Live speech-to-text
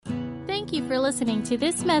Thank you for listening to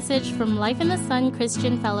this message from Life in the Sun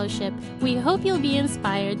Christian Fellowship. We hope you'll be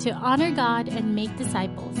inspired to honor God and make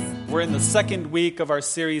disciples. We're in the second week of our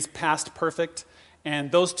series, Past Perfect,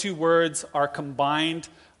 and those two words are combined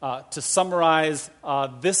to summarize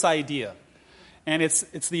this idea. And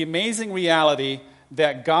it's the amazing reality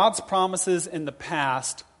that God's promises in the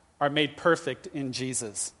past are made perfect in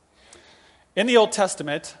Jesus. In the Old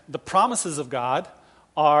Testament, the promises of God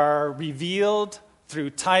are revealed through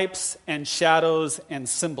types and shadows and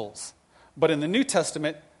symbols. But in the New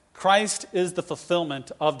Testament, Christ is the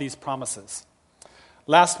fulfillment of these promises.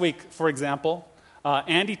 Last week, for example,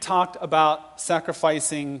 Andy talked about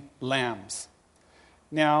sacrificing lambs.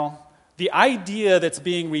 Now, the idea that's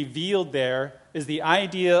being revealed there is the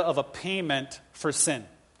idea of a payment for sin.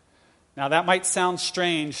 Now, that might sound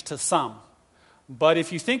strange to some, but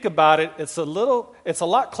if you think about it, it's a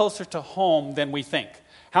lot closer to home than we think.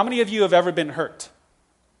 How many of you have ever been hurt?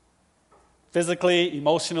 Physically,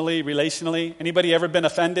 emotionally, relationally? Anybody ever been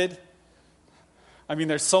offended? I mean,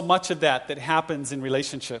 there's so much of that happens in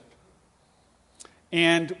relationship.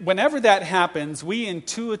 And whenever that happens, we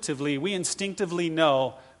instinctively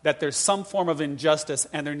know that there's some form of injustice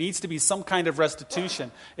and there needs to be some kind of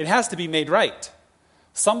restitution. It has to be made right.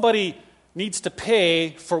 Somebody needs to pay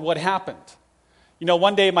for what happened. You know,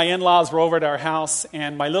 one day my in-laws were over at our house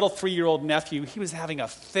and my little 3-year-old nephew, he was having a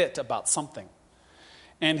fit about something.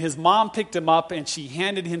 And his mom picked him up and she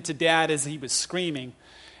handed him to Dad as he was screaming.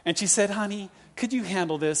 And she said, "Honey, could you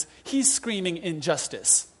handle this? He's screaming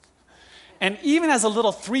injustice." And even as a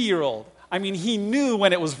little 3-year-old, I mean, he knew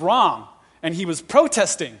when it was wrong and he was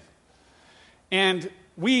protesting. And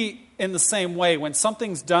we, in the same way, when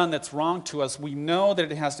something's done that's wrong to us, we know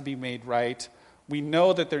that it has to be made right. We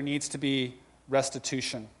know that there needs to be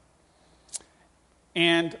restitution.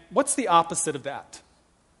 And what's the opposite of that?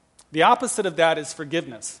 The opposite of that is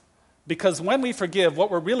forgiveness. Because when we forgive, what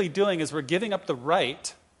we're really doing is we're giving up the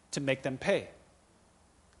right to make them pay.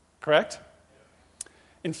 Correct?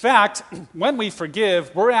 In fact, when we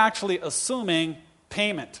forgive, we're actually assuming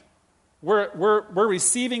payment. We're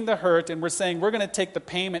receiving the hurt and we're saying we're going to take the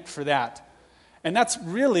payment for that. And that's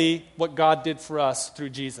really what God did for us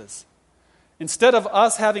through Jesus. Instead of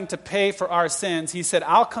us having to pay for our sins, he said,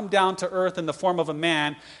 "I'll come down to earth in the form of a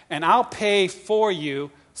man and I'll pay for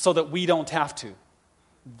you so that we don't have to."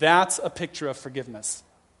 That's a picture of forgiveness.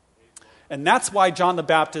 And that's why John the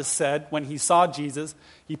Baptist said, when he saw Jesus,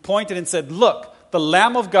 he pointed and said, "Look, the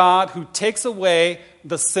Lamb of God who takes away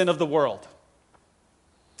the sin of the world."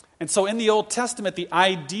 And so in the Old Testament, the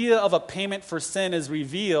idea of a payment for sin is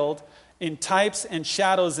revealed in types and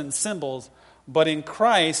shadows and symbols, but in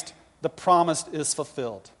Christ, the promise is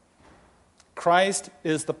fulfilled. Christ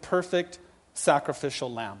is the perfect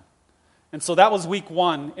sacrificial lamb. And so that was week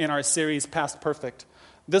 1 in our series, Past Perfect.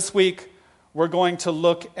 This week, we're going to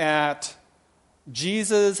look at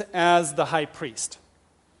Jesus as the high priest.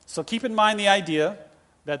 So keep in mind the idea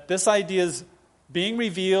that this idea is being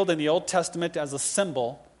revealed in the Old Testament as a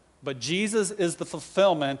symbol, but Jesus is the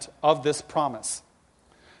fulfillment of this promise.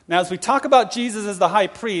 Now, as we talk about Jesus as the high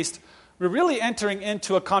priest, we're really entering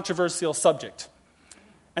into a controversial subject.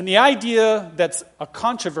 And the idea that's a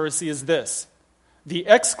controversy is this: the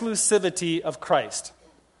exclusivity of Christ.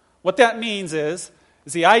 What that means is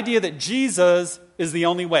the idea that Jesus is the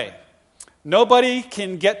only way. Nobody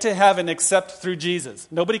can get to heaven except through Jesus.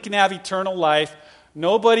 Nobody can have eternal life.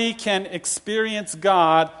 Nobody can experience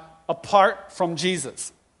God apart from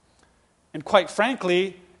Jesus. And quite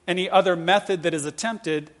frankly, any other method that is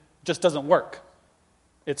attempted just doesn't work.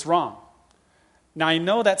 It's wrong. Now, I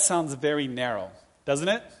know that sounds very narrow, doesn't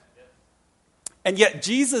it? And yet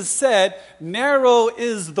Jesus said, narrow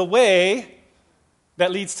is the way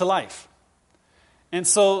that leads to life. And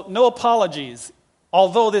so, no apologies,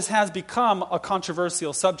 although this has become a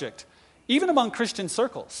controversial subject, even among Christian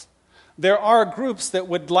circles. There are groups that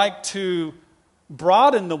would like to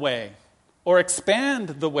broaden the way or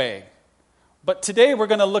expand the way. But today we're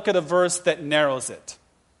going to look at a verse that narrows it.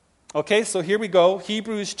 Okay, so here we go.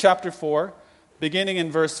 Hebrews chapter 4, beginning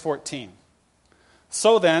in verse 14.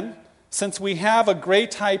 "So then, since we have a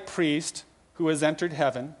great high priest who has entered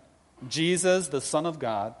heaven, Jesus, the Son of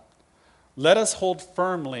God, let us hold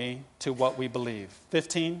firmly to what we believe."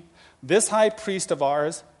 15, "This high priest of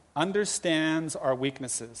ours understands our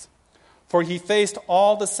weaknesses, for he faced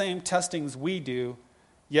all the same testings we do,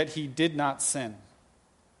 yet he did not sin."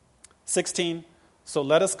 16, "So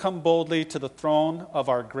let us come boldly to the throne of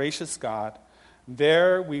our gracious God.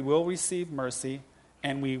 There we will receive mercy,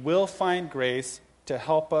 and we will find grace to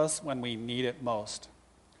help us when we need it most."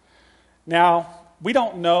 Now, we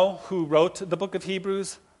don't know who wrote the book of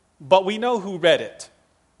Hebrews, but we know who read it.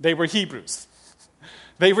 They were Hebrews.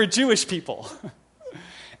 They were Jewish people.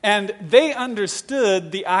 And they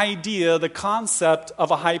understood the idea, the concept of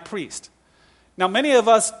a high priest. Now, many of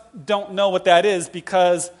us don't know what that is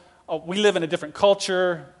because we live in a different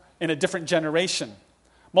culture, in a different generation.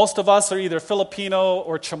 Most of us are either Filipino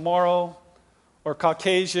or Chamorro or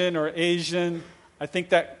Caucasian or Asian. I think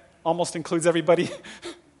that almost includes everybody.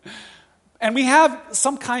 And we have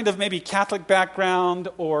some kind of maybe Catholic background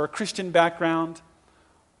or Christian background.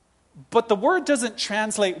 But the word doesn't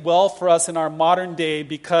translate well for us in our modern day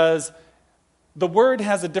because the word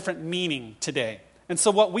has a different meaning today. And so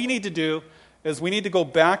what we need to do is we need to go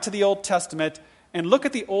back to the Old Testament and look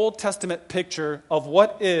at the Old Testament picture of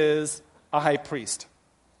what is a high priest.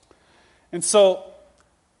 And so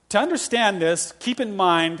to understand this, keep in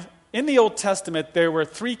mind, in the Old Testament, there were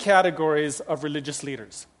three categories of religious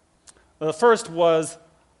leaders. The first were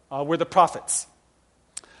the prophets.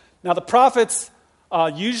 Now, the prophets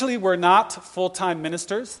usually were not full-time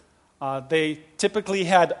ministers. They typically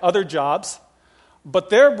had other jobs. But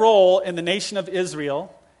their role in the nation of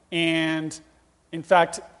Israel, and in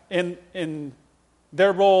fact, in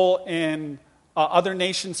their role in other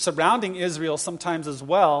nations surrounding Israel sometimes as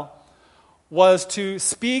well, was to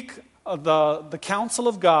speak the counsel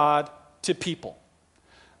of God to people.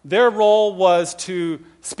 Their role was to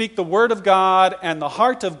speak the word of God and the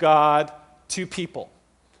heart of God to people.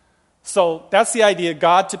 So that's the idea,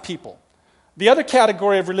 God to people. The other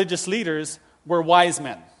category of religious leaders were wise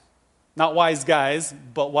men. Not wise guys,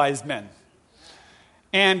 but wise men.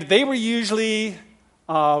 And they were usually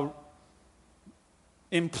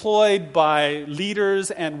employed by leaders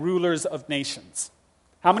and rulers of nations.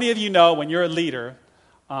 How many of you know when you're a leader,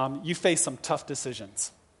 you face some tough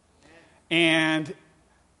decisions? And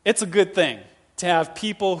it's a good thing to have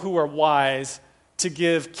people who are wise to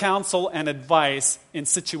give counsel and advice in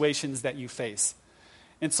situations that you face.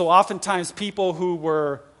 And so oftentimes people who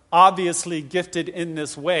were obviously gifted in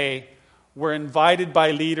this way were invited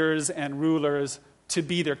by leaders and rulers to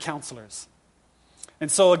be their counselors.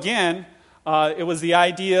 And so again, it was the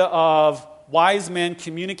idea of wise men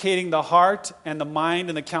communicating the heart and the mind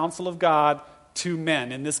and the counsel of God to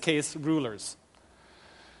men, in this case, rulers.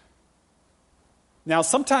 Now,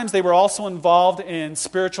 sometimes they were also involved in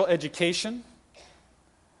spiritual education.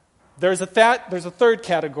 There's a third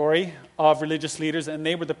category of religious leaders, and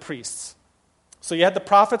they were the priests. So you had the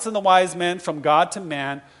prophets and the wise men from God to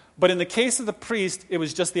man, but in the case of the priest, it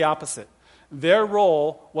was just the opposite. Their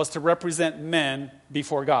role was to represent men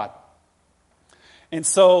before God. And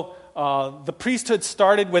so the priesthood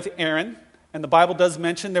started with Aaron, and the Bible does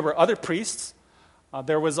mention there were other priests.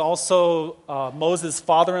 There was also Moses'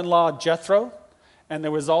 father-in-law, Jethro, and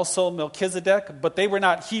there was also Melchizedek, but they were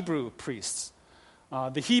not Hebrew priests.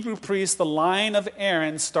 The Hebrew priests, the line of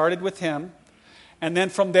Aaron, started with him, and then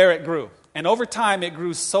from there it grew. And over time, it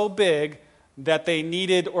grew so big that they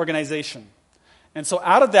needed organization. And so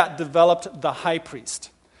out of that developed the high priest.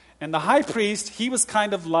 And the high priest, he was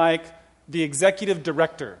kind of like the executive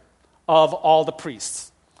director of all the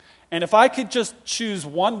priests. And if I could just choose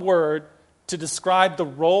one word to describe the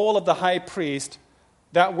role of the high priest,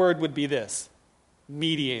 that word would be this: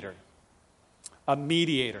 mediator. A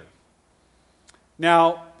mediator.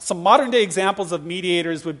 Now, some modern-day examples of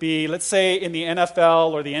mediators would be, let's say, in the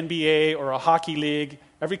NFL or the NBA or a hockey league.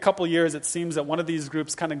 Every couple of years, it seems that one of these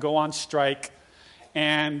groups kind of go on strike,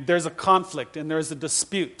 and there's a conflict and there's a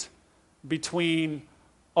dispute between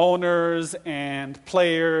owners and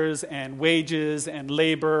players and wages and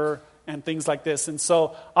labor and things like this. And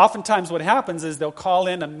so oftentimes what happens is they'll call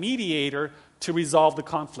in a mediator to resolve the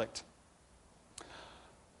conflict.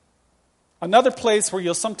 Another place where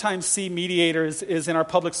you'll sometimes see mediators is in our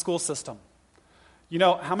public school system. You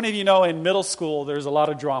know, how many of you know in middle school there's a lot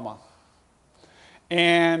of drama?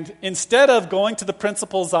 And instead of going to the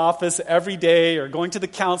principal's office every day or going to the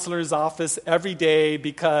counselor's office every day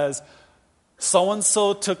because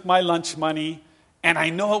so-and-so took my lunch money and I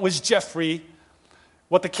know it was Jeffrey,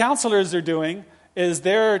 what the counselors are doing is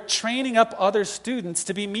they're training up other students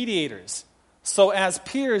to be mediators. So as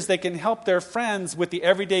peers, they can help their friends with the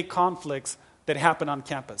everyday conflicts that happen on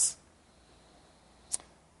campus.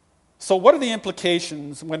 So what are the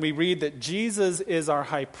implications when we read that Jesus is our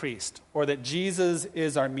high priest or that Jesus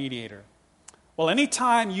is our mediator? Well,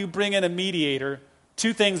 anytime you bring in a mediator,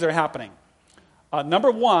 two things are happening.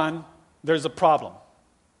 Number one, there's a problem.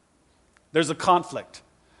 There's a conflict.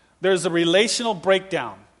 There's a relational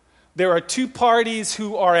breakdown. There are two parties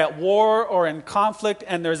who are at war or in conflict,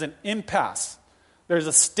 and there's an impasse. There's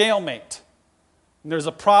a stalemate. And there's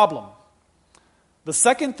a problem. The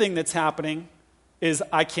second thing that's happening is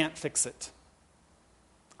I can't fix it.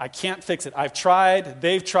 I can't fix it. I've tried,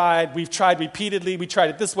 they've tried, we've tried repeatedly, we tried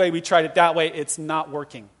it this way, we tried it that way, it's not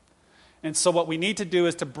working. And so what we need to do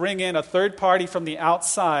is to bring in a third party from the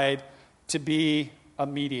outside to be a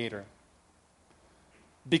mediator.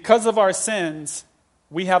 Because of our sins,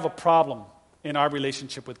 we have a problem in our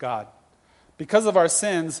relationship with God. Because of our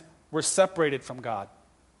sins, we're separated from God.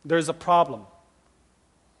 There's a problem.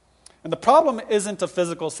 And the problem isn't a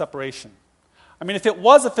physical separation. I mean, if it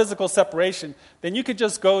was a physical separation, then you could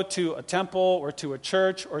just go to a temple or to a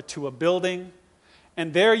church or to a building,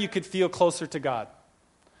 and there you could feel closer to God.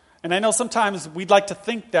 And I know sometimes we'd like to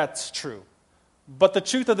think that's true. But the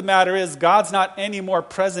truth of the matter is, God's not any more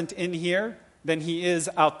present in here than he is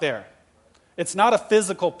out there. It's not a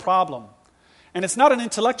physical problem. And it's not an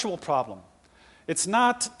intellectual problem. It's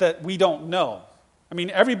not that we don't know. I mean,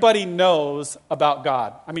 everybody knows about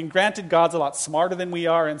God. I mean, granted, God's a lot smarter than we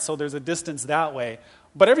are, and so there's a distance that way.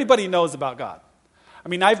 But everybody knows about God. I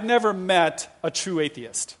mean, I've never met a true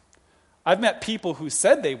atheist. I've met people who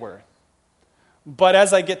said they were. But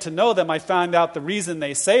as I get to know them, I found out the reason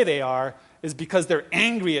they say they are is because they're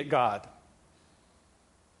angry at God,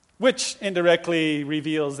 which indirectly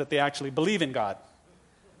reveals that they actually believe in God.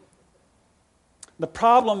 The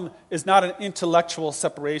problem is not an intellectual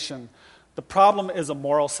separation. The problem is a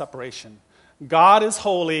moral separation. God is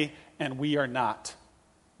holy and we are not.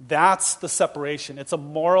 That's the separation. It's a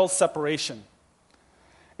moral separation.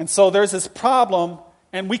 And so there's this problem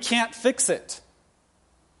and we can't fix it.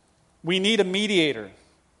 We need a mediator.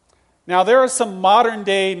 Now there are some modern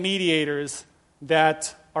day mediators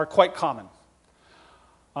that are quite common.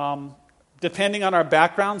 Depending on our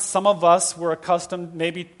background, some of us were accustomed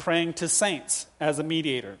maybe praying to saints as a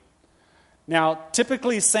mediator. Now,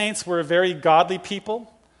 typically saints were very godly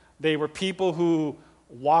people. They were people who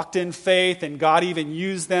walked in faith, and God even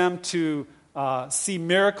used them to see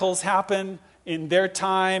miracles happen in their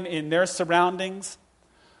time, in their surroundings.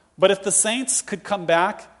 But if the saints could come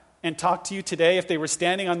back and talk to you today, if they were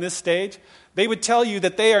standing on this stage, they would tell you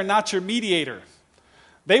that they are not your mediator.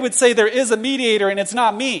 They would say there is a mediator and it's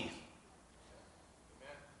not me.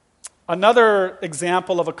 Another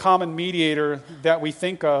example of a common mediator that we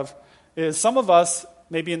think of is some of us,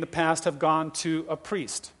 maybe in the past, have gone to a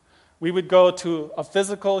priest. We would go to a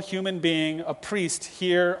physical human being, a priest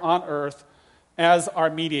here on earth, as our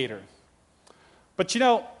mediator. But you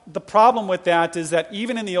know, the problem with that is that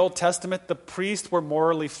even in the Old Testament, the priests were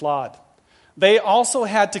morally flawed. They also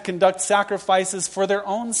had to conduct sacrifices for their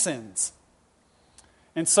own sins.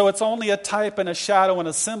 And so it's only a type and a shadow and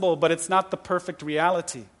a symbol, but it's not the perfect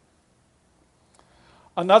reality.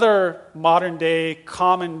 Another modern-day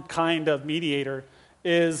common kind of mediator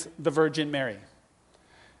is the Virgin Mary.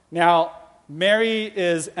 Now, Mary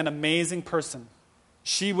is an amazing person.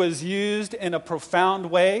 She was used in a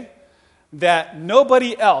profound way that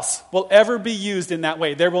nobody else will ever be used in that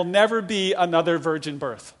way. There will never be another virgin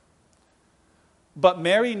birth. But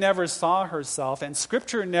Mary never saw herself, and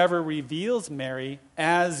Scripture never reveals Mary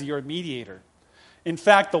as your mediator. In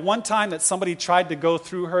fact, the one time that somebody tried to go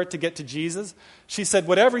through her to get to Jesus, she said,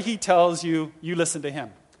 whatever he tells you, you listen to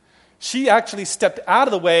him. She actually stepped out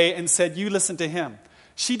of the way and said, you listen to him.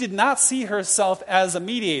 She did not see herself as a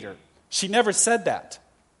mediator. She never said that.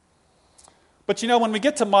 But you know, when we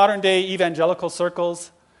get to modern day evangelical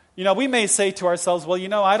circles, you know, we may say to ourselves, well, you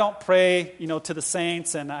know, I don't pray, you know, to the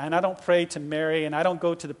saints, and I don't pray to Mary, and I don't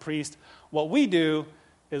go to the priest. What we do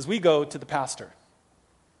is we go to the pastor.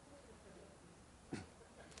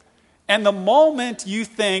 And the moment you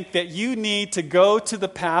think that you need to go to the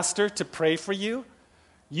pastor to pray for you,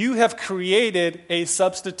 you have created a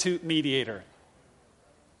substitute mediator.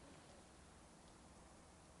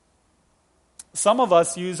 Some of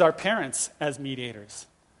us use our parents as mediators.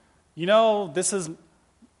 You know, this is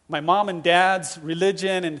my mom and dad's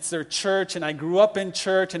religion, and it's their church, and I grew up in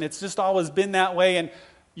church, and it's just always been that way, and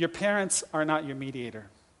your parents are not your mediator.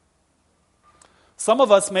 Some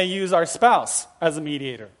of us may use our spouse as a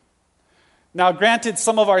mediator. Now, granted,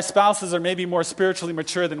 some of our spouses are maybe more spiritually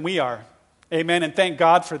mature than we are. Amen, and thank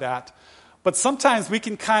God for that. But sometimes we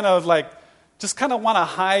can kind of just kind of want to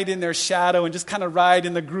hide in their shadow and just kind of ride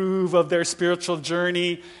in the groove of their spiritual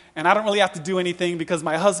journey. And I don't really have to do anything because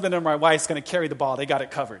my husband or my wife's going to carry the ball. They got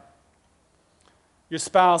it covered. Your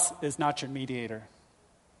spouse is not your mediator.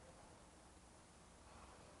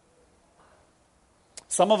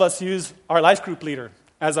 Some of us use our life group leader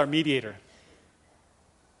as our mediator.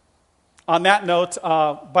 On that note,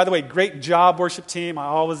 by the way, great job, worship team. I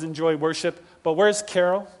always enjoy worship. But where's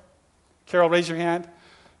Carol? Carol, raise your hand.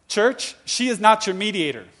 Church, she is not your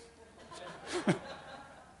mediator.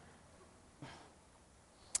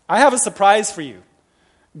 I have a surprise for you.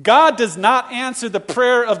 God does not answer the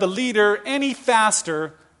prayer of the leader any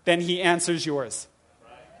faster than he answers yours.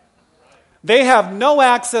 They have no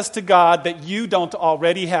access to God that you don't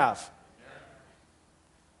already have.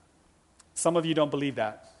 Some of you don't believe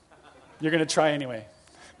that. You're going to try anyway.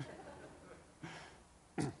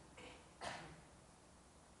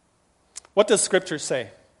 What does Scripture say?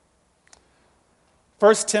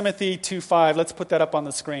 1 Timothy 2:5, let's put that up on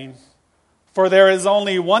the screen. For there is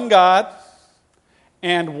only one God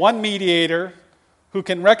and one mediator who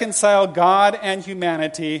can reconcile God and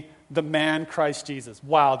humanity, the man Christ Jesus.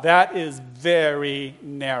 Wow, that is very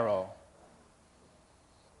narrow.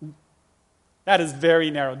 That is very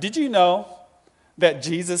narrow. Did you know that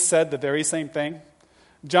Jesus said the very same thing?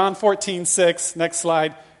 John 14:6, next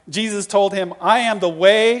slide. Jesus told him, I am the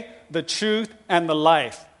way, the truth, and the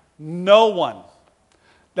life. No one,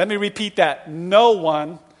 let me repeat that, no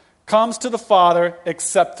one comes to the Father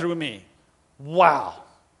except through me. Wow,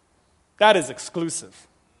 that is exclusive.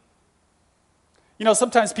 You know,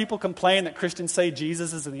 sometimes people complain that Christians say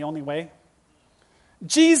Jesus is the only way.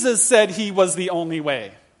 Jesus said he was the only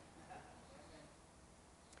way.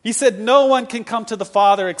 He said, no one can come to the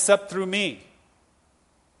Father except through me.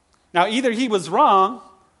 Now, either he was wrong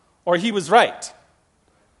or he was right.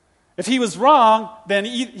 If he was wrong, then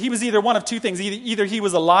he was either one of two things. Either he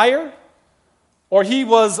was a liar or he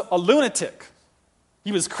was a lunatic.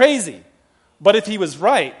 He was crazy. But if he was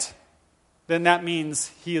right, then that means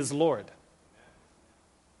he is Lord.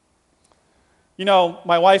 You know,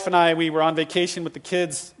 my wife and I, we were on vacation with the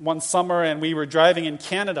kids one summer, and we were driving in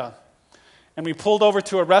Canada. And we pulled over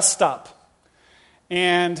to a rest stop.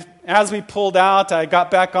 And as we pulled out, I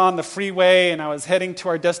got back on the freeway, and I was heading to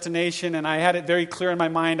our destination, and I had it very clear in my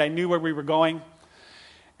mind. I knew where we were going.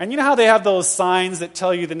 And you know how they have those signs that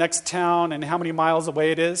tell you the next town and how many miles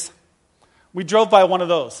away it is? We drove by one of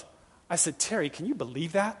those. I said, Terry, can you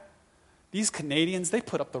believe that? These Canadians, they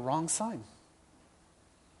put up the wrong sign.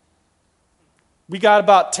 We got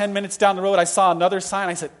about 10 minutes down the road. I saw another sign.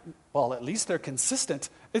 I said, well, at least they're consistent.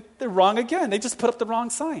 They're wrong again. They just put up the wrong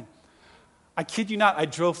sign. I kid you not, I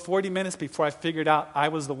drove 40 minutes before I figured out I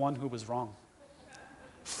was the one who was wrong.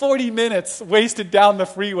 40 minutes wasted down the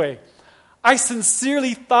freeway. I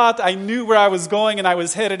sincerely thought I knew where I was going and I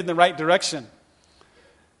was headed in the right direction.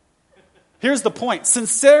 Here's the point.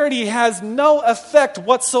 Sincerity has no effect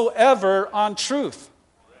whatsoever on truth.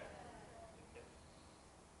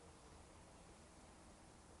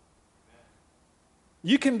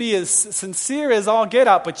 You can be as sincere as all get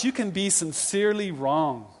out, but you can be sincerely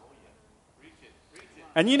wrong.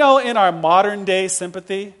 And you know, in our modern day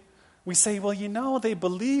sympathy, we say, well, you know, they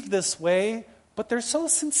believe this way, but they're so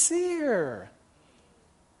sincere.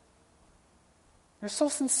 They're so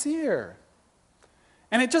sincere.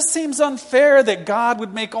 And it just seems unfair that God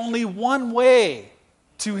would make only one way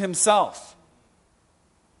to himself.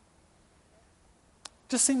 It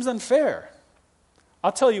just seems unfair.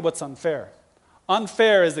 I'll tell you what's unfair.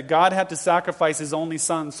 Unfair is that God had to sacrifice his only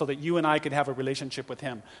son so that you and I could have a relationship with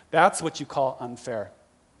him. That's what you call unfair.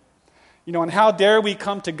 You know, and how dare we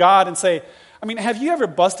come to God and say, I mean, have you ever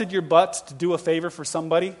busted your butt to do a favor for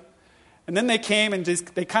somebody? And then they came and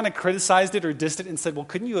they kind of criticized it or dissed it and said, well,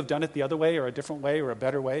 couldn't you have done it the other way or a different way or a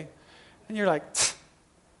better way? And you're like,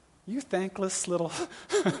 you thankless little...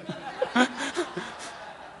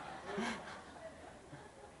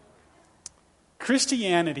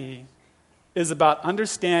 Christianity is about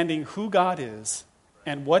understanding who God is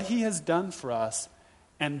and what he has done for us,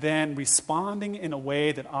 and then responding in a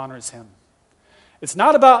way that honors him. It's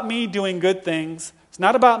not about me doing good things. It's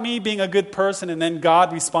not about me being a good person and then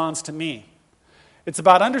God responds to me. It's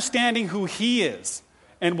about understanding who he is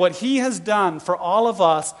and what he has done for all of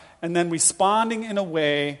us, and then responding in a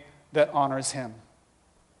way that honors him.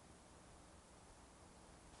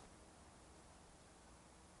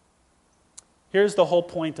 Here's the whole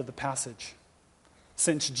point of the passage.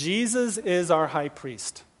 Since Jesus is our high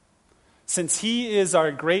priest, since he is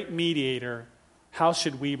our great mediator, how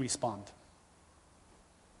should we respond?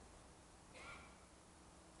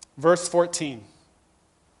 Verse 14.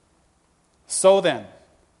 So then,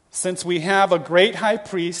 since we have a great high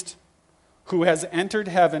priest who has entered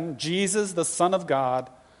heaven, Jesus, the Son of God,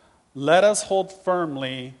 let us hold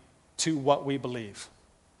firmly to what we believe.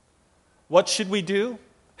 What should we do?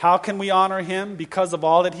 How can we honor him because of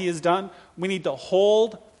all that he has done? We need to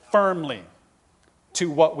hold firmly to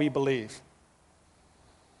what we believe.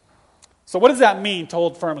 So what does that mean, to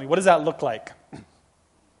hold firmly? What does that look like?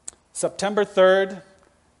 September 3rd,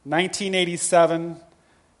 1987,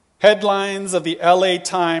 headlines of the LA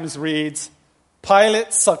Times reads,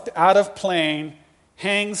 Pilot sucked out of plane,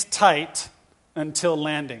 hangs tight until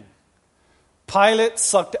landing. Pilate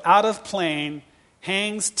sucked out of plane,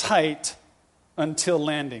 hangs tight until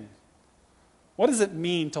landing. What does it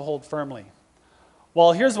mean to hold firmly?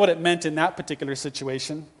 Well, here's what it meant in that particular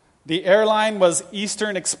situation. The airline was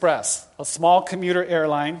Eastern Express, a small commuter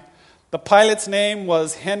airline. The pilot's name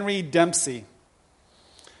was Henry Dempsey.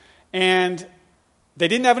 And they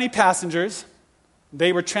didn't have any passengers.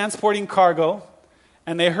 They were transporting cargo.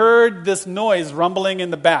 And they heard this noise rumbling in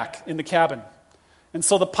the back, in the cabin. And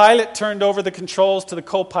so the pilot turned over the controls to the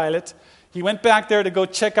co-pilot. He went back there to go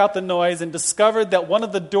check out the noise and discovered that one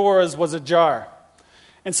of the doors was ajar.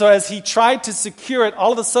 And so as he tried to secure it,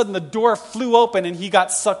 all of a sudden the door flew open and he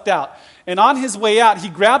got sucked out. And on his way out, he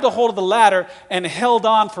grabbed a hold of the ladder and held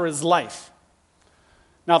on for his life.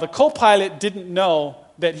 Now, the co-pilot didn't know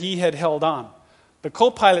that he had held on. The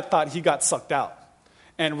co-pilot thought he got sucked out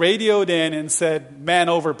and radioed in and said, "Man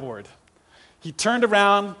overboard." He turned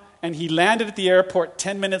around and he landed at the airport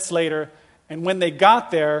 10 minutes later. And when they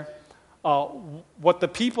got there, what the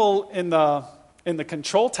people in the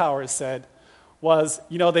control tower said was,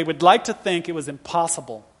 they would like to think it was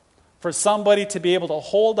impossible for somebody to be able to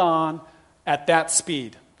hold on at that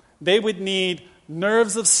speed. They would need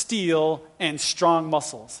nerves of steel and strong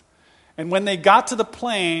muscles. And when they got to the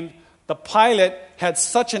plane, the pilot had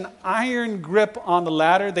such an iron grip on the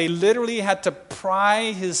ladder, they literally had to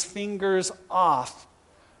pry his fingers off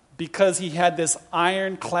because he had this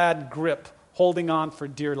ironclad grip holding on for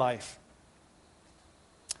dear life.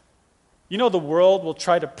 The world will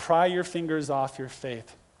try to pry your fingers off your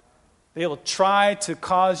faith. They will try to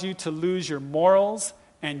cause you to lose your morals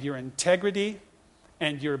and your integrity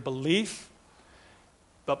and your belief.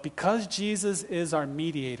 But because Jesus is our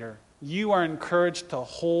mediator, you are encouraged to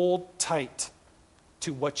hold tight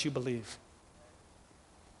to what you believe.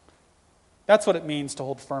 That's what it means to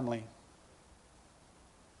hold firmly.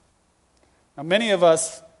 Now, many of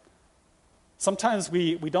us, sometimes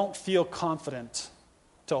we don't feel confident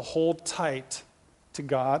to hold tight to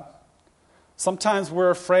God. Sometimes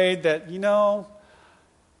we're afraid that,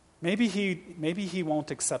 maybe he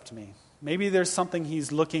won't accept me. Maybe there's something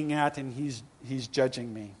he's looking at and he's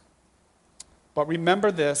judging me. But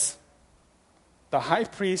remember this, the high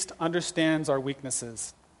priest understands our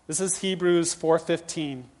weaknesses. This is Hebrews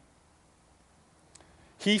 4:15.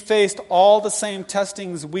 He faced all the same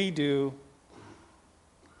testings we do.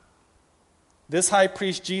 This high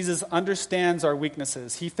priest, Jesus, understands our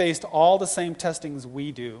weaknesses. He faced all the same testings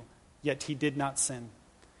we do, yet he did not sin.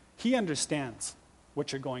 He understands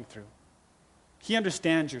what you're going through. He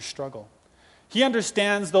understands your struggle. He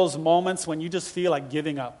understands those moments when you just feel like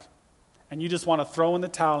giving up and you just want to throw in the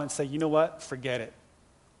towel and say, "You know what? Forget it.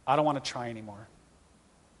 I don't want to try anymore."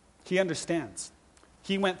 He understands.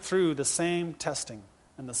 He went through the same testing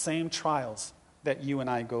and the same trials that you and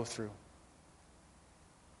I go through.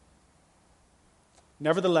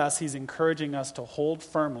 Nevertheless, he's encouraging us to hold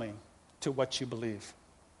firmly to what you believe.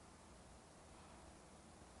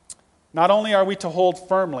 Not only are we to hold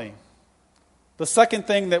firmly, the second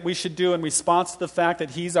thing that we should do in response to the fact that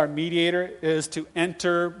he's our mediator is to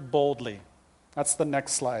enter boldly. That's the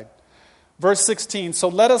next slide. Verse 16, "So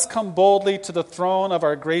let us come boldly to the throne of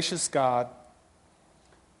our gracious God."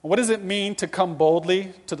 What does it mean to come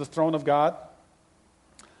boldly to the throne of God?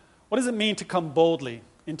 What does it mean to come boldly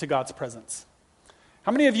into God's presence?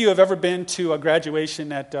 How many of you have ever been to a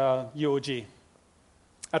graduation at UOG,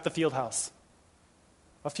 at the field house?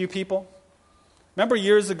 A few people? Remember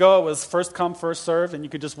years ago it was first come, first serve, and you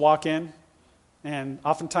could just walk in, and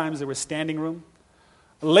oftentimes there was standing room.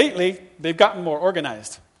 Lately, they've gotten more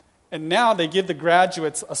organized, and now they give the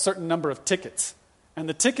graduates a certain number of tickets, and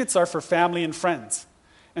the tickets are for family and friends.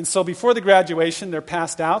 And so before the graduation, they're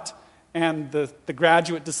passed out, and the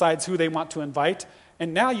graduate decides who they want to invite,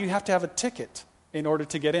 and now you have to have a ticket in order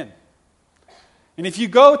to get in. And if you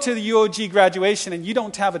go to the UOG graduation and you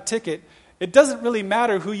don't have a ticket, it doesn't really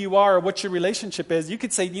matter who you are or what your relationship is. You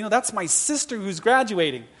could say, that's my sister who's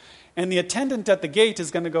graduating. And the attendant at the gate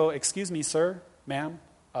is going to go, "Excuse me, sir, ma'am,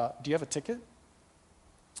 do you have a ticket?"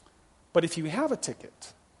 But if you have a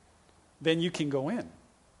ticket, then you can go in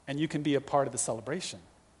and you can be a part of the celebration.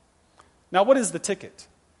 Now, what is the ticket?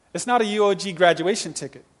 It's not a UOG graduation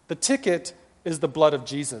ticket. The ticket is the blood of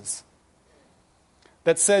Jesus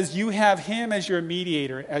that says you have him as your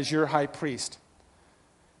mediator, as your high priest.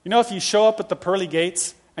 If you show up at the pearly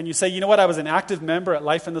gates and you say, "You know what, I was an active member at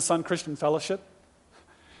Life in the Sun Christian Fellowship,"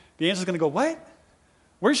 the angel's going to go, "What?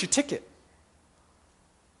 Where's your ticket?"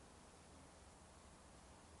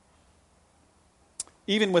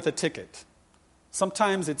 Even with a ticket,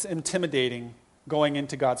 sometimes it's intimidating going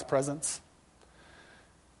into God's presence.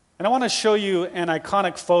 And I want to show you an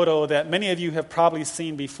iconic photo that many of you have probably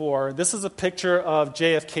seen before. This is a picture of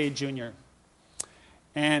JFK Jr.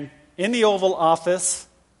 And in the Oval Office,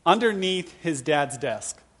 underneath his dad's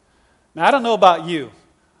desk. Now, I don't know about you,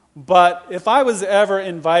 but if I was ever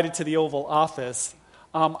invited to the Oval Office,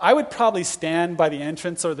 I would probably stand by the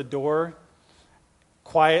entrance or the door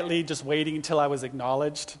quietly, just waiting until I was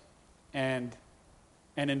acknowledged and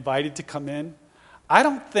invited to come in. I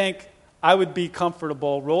don't think I would be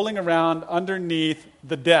comfortable rolling around underneath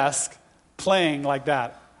the desk playing like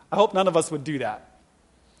that. I hope none of us would do that.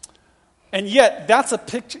 And yet, that's a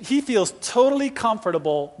picture. He feels totally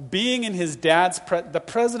comfortable being in his dad's, the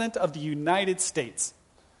President of the United States.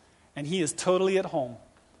 And he is totally at home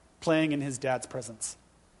playing in his dad's presence.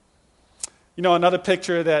 You know, another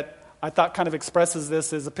picture that I thought kind of expresses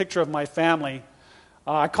this is a picture of my family.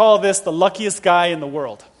 I call this the luckiest guy in the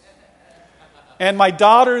world. And my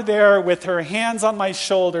daughter there with her hands on my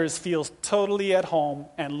shoulders feels totally at home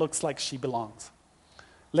and looks like she belongs.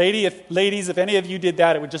 Ladies, if any of you did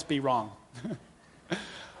that, it would just be wrong.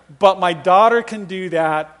 But my daughter can do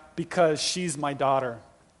that because she's my daughter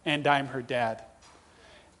and I'm her dad.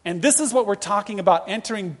 And this is what we're talking about,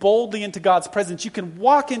 entering boldly into God's presence. You can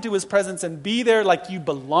walk into his presence and be there like you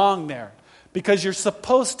belong there because you're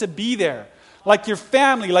supposed to be there. Like your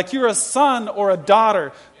family, like you're a son or a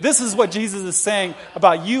daughter. This is what Jesus is saying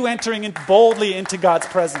about you entering boldly into God's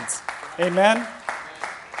presence. Amen?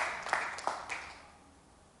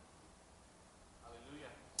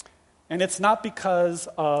 And it's not because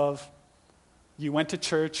of you went to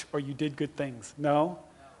church or you did good things. No.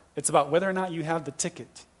 It's about whether or not you have the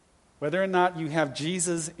ticket. Whether or not you have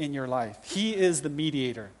Jesus in your life. He is the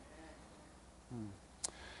mediator.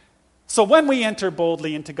 So when we enter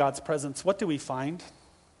boldly into God's presence, what do we find?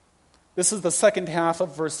 This is the second half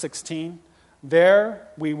of verse 16. There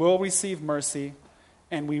we will receive mercy,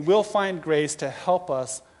 and we will find grace to help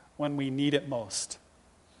us when we need it most.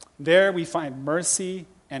 There we find mercy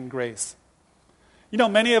and grace. You know,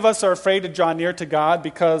 many of us are afraid to draw near to God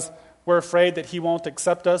because we're afraid that he won't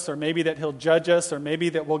accept us, or maybe that he'll judge us, or maybe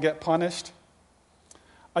that we'll get punished.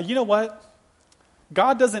 You know what?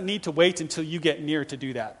 God doesn't need to wait until you get near to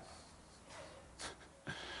do that.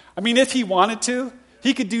 I mean, if he wanted to,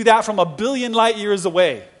 he could do that from 1 billion light years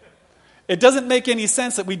away. It doesn't make any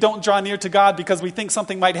sense that we don't draw near to God because we think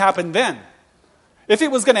something might happen then. If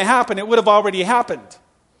it was going to happen, it would have already happened.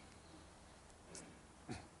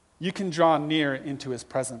 You can draw near into his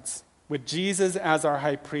presence. With Jesus as our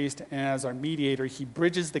high priest and as our mediator, he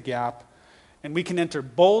bridges the gap, and we can enter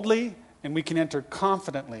boldly and we can enter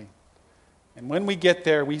confidently. And when we get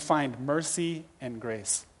there, we find mercy and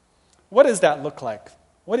grace. What does that look like?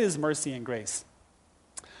 What is mercy and grace?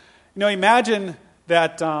 You know, imagine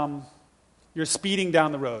that you're speeding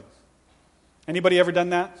down the road. Anybody ever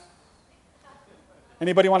done that?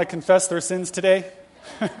 Anybody want to confess their sins today?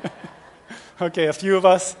 Okay, a few of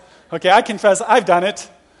us. Okay, I confess I've done it.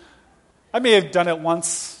 I may have done it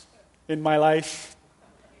once in my life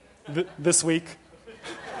this week.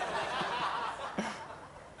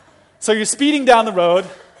 So you're speeding down the road,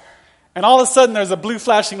 and all of a sudden there's a blue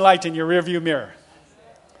flashing light in your rearview mirror.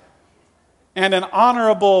 And an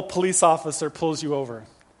honorable police officer pulls you over.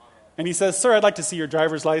 And he says, "Sir, I'd like to see your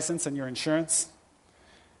driver's license and your insurance."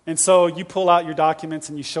 And so you pull out your documents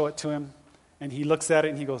and you show it to him. And he looks at it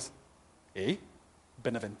and he goes, "Hey,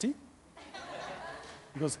 Beneventi?"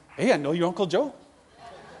 He goes, "Hey, I know your Uncle Joe."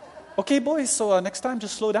 "Okay, boys, so next time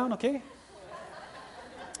just slow down, okay?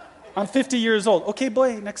 I'm 50 years old. Okay,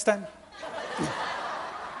 boy, next time."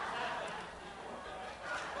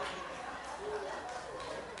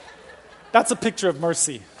 That's a picture of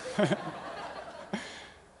mercy.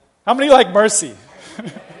 How many like mercy?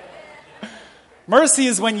 Mercy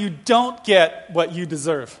is when you don't get what you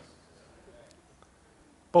deserve.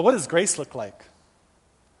 But what does grace look like?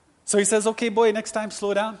 So he says, "Okay, boy, next time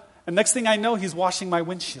slow down." And next thing I know, he's washing my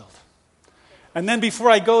windshield. And then before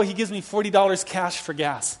I go, he gives me $40 cash for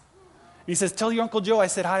gas. He says, "Tell your Uncle Joe I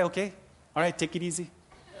said hi, okay? All right, take it easy."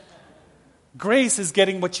 Grace is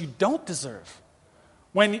getting what you don't deserve.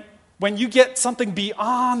 When you get something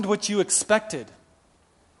beyond what you expected.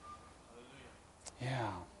 Yeah.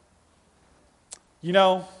 You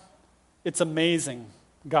know, it's amazing,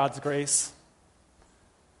 God's grace.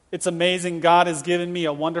 It's amazing. God has given me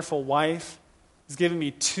a wonderful wife. He's given me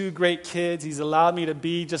 2 great kids. He's allowed me to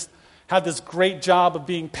have this great job of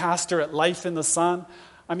being pastor at Life in the Sun.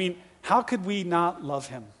 I mean, how could we not love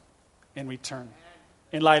him in return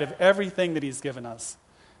in light of everything that he's given us?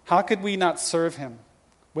 How could we not serve him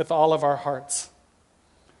with all of our hearts?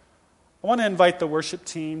 I want to invite the worship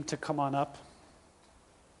team to come on up.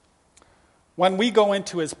 When we go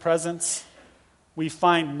into his presence, we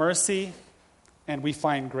find mercy and we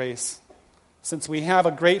find grace. Since we have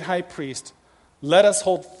a great high priest, let us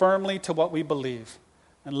hold firmly to what we believe,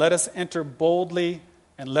 and let us enter boldly,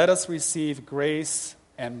 and let us receive grace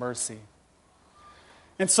and mercy.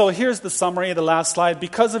 And so here's the summary of the last slide.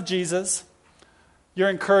 Because of Jesus,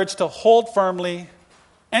 you're encouraged to hold firmly,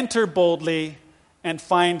 enter boldly, and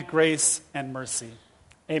find grace and mercy.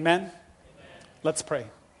 Amen? Amen. Let's pray.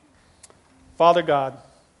 Father God,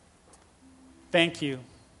 thank you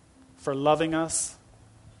for loving us.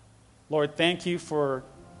 Lord, thank you for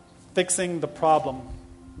fixing the problem,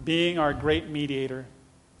 being our great mediator.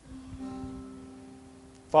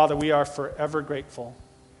 Father, we are forever grateful.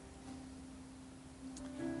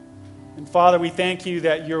 And Father, we thank you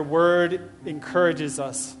that your word encourages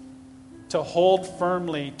us to hold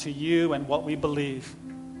firmly to you and what we believe,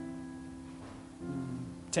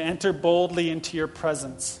 to enter boldly into your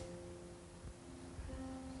presence.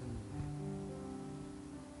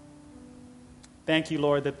 Thank you,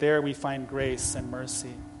 Lord, that there we find grace and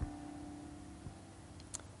mercy.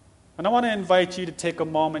 And I want to invite you to take a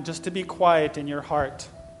moment just to be quiet in your heart,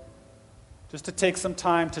 just to take some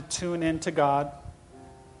time to tune in to God.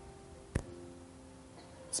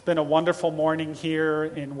 It's been a wonderful morning here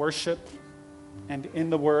in worship and in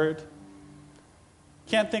the Word.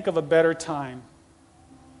 Can't think of a better time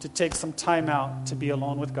to take some time out to be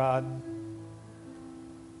alone with God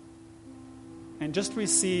and just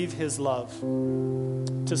receive his love,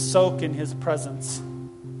 to soak in his presence,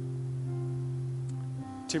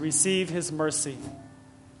 to receive his mercy,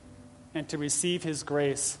 and to receive his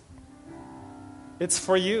grace. It's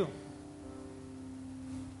for you.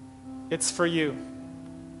 It's for you.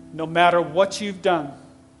 No matter what you've done,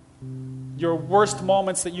 your worst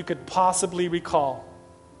moments that you could possibly recall,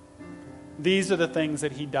 these are the things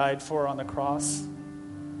that he died for on the cross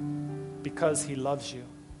because he loves you.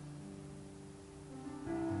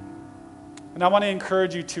 And I want to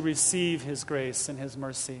encourage you to receive his grace and his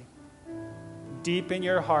mercy deep in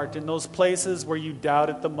your heart, in those places where you doubt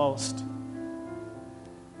it the most.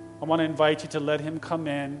 I want to invite you to let him come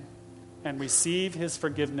in and receive his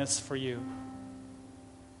forgiveness for you.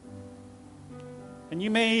 And you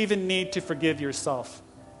may even need to forgive yourself.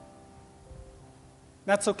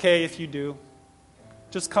 That's okay if you do.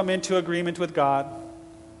 Just come into agreement with God.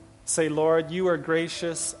 Say, Lord, you are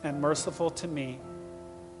gracious and merciful to me.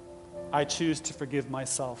 I choose to forgive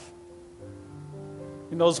myself.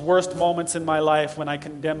 In those worst moments in my life when I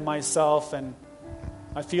condemn myself and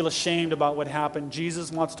I feel ashamed about what happened,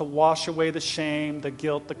 Jesus wants to wash away the shame, the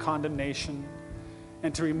guilt, the condemnation,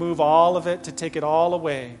 and to remove all of it, to take it all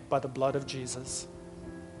away by the blood of Jesus.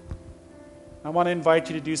 I want to invite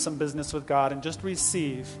you to do some business with God and just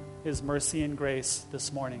receive his mercy and grace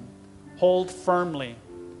this morning. Hold firmly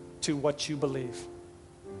to what you believe.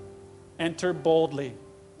 Enter boldly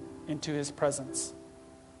into his presence.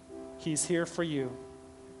 He's here for you,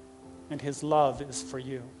 and his love is for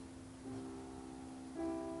you.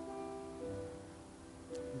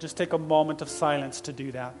 Just take a moment of silence to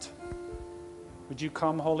do that. Would you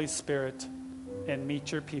come, Holy Spirit, and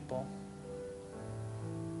meet your people?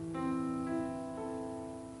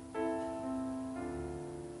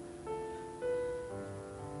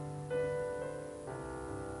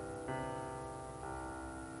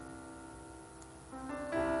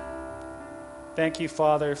 Thank you,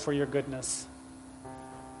 Father, for your goodness.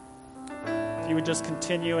 If you would just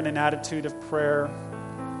continue in an attitude of prayer.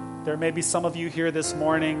 There may be some of you here this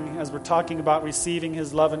morning as we're talking about receiving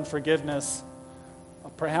his love and forgiveness.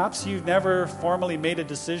 Perhaps you've never formally made a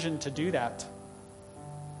decision to do that.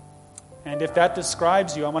 And if that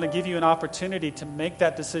describes you, I want to give you an opportunity to make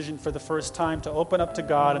that decision for the first time, to open up to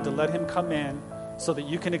God and to let him come in so that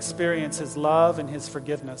you can experience his love and his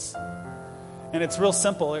forgiveness. And it's real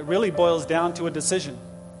simple. It really boils down to a decision.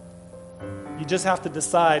 You just have to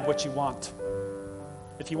decide what you want.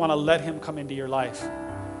 If you want to let him come into your life.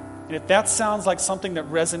 And if that sounds like something that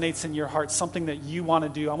resonates in your heart, something that you want to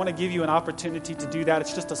do, I want to give you an opportunity to do that.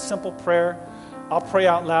 It's just a simple prayer. I'll pray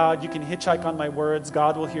out loud. You can hitchhike on my words.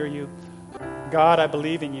 God will hear you. God, I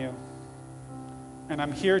believe in you. And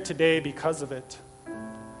I'm here today because of it.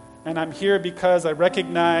 And I'm here because I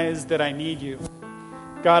recognize that I need you.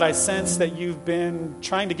 God, I sense that you've been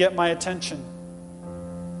trying to get my attention.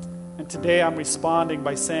 And today I'm responding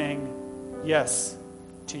by saying yes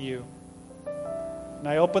to you. And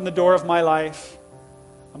I open the door of my life.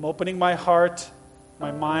 I'm opening my heart,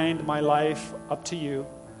 my mind, my life up to you.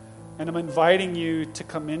 And I'm inviting you to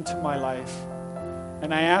come into my life.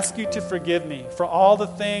 And I ask you to forgive me for all the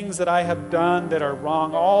things that I have done that are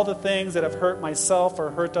wrong, all the things that have hurt myself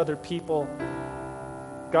or hurt other people.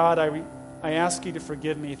 God, I ask you to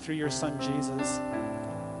forgive me through your Son, Jesus.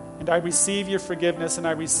 And I receive your forgiveness, and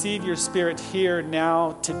I receive your Spirit here,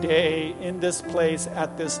 now, today, in this place,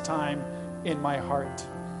 at this time, in my heart.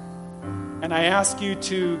 And I ask you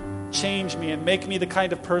to change me and make me the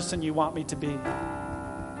kind of person you want me to be.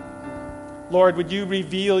 Lord, would you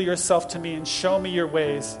reveal yourself to me and show me your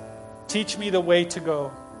ways? Teach me the way to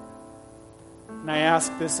go. And I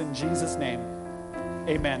ask this in Jesus' name.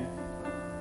 Amen.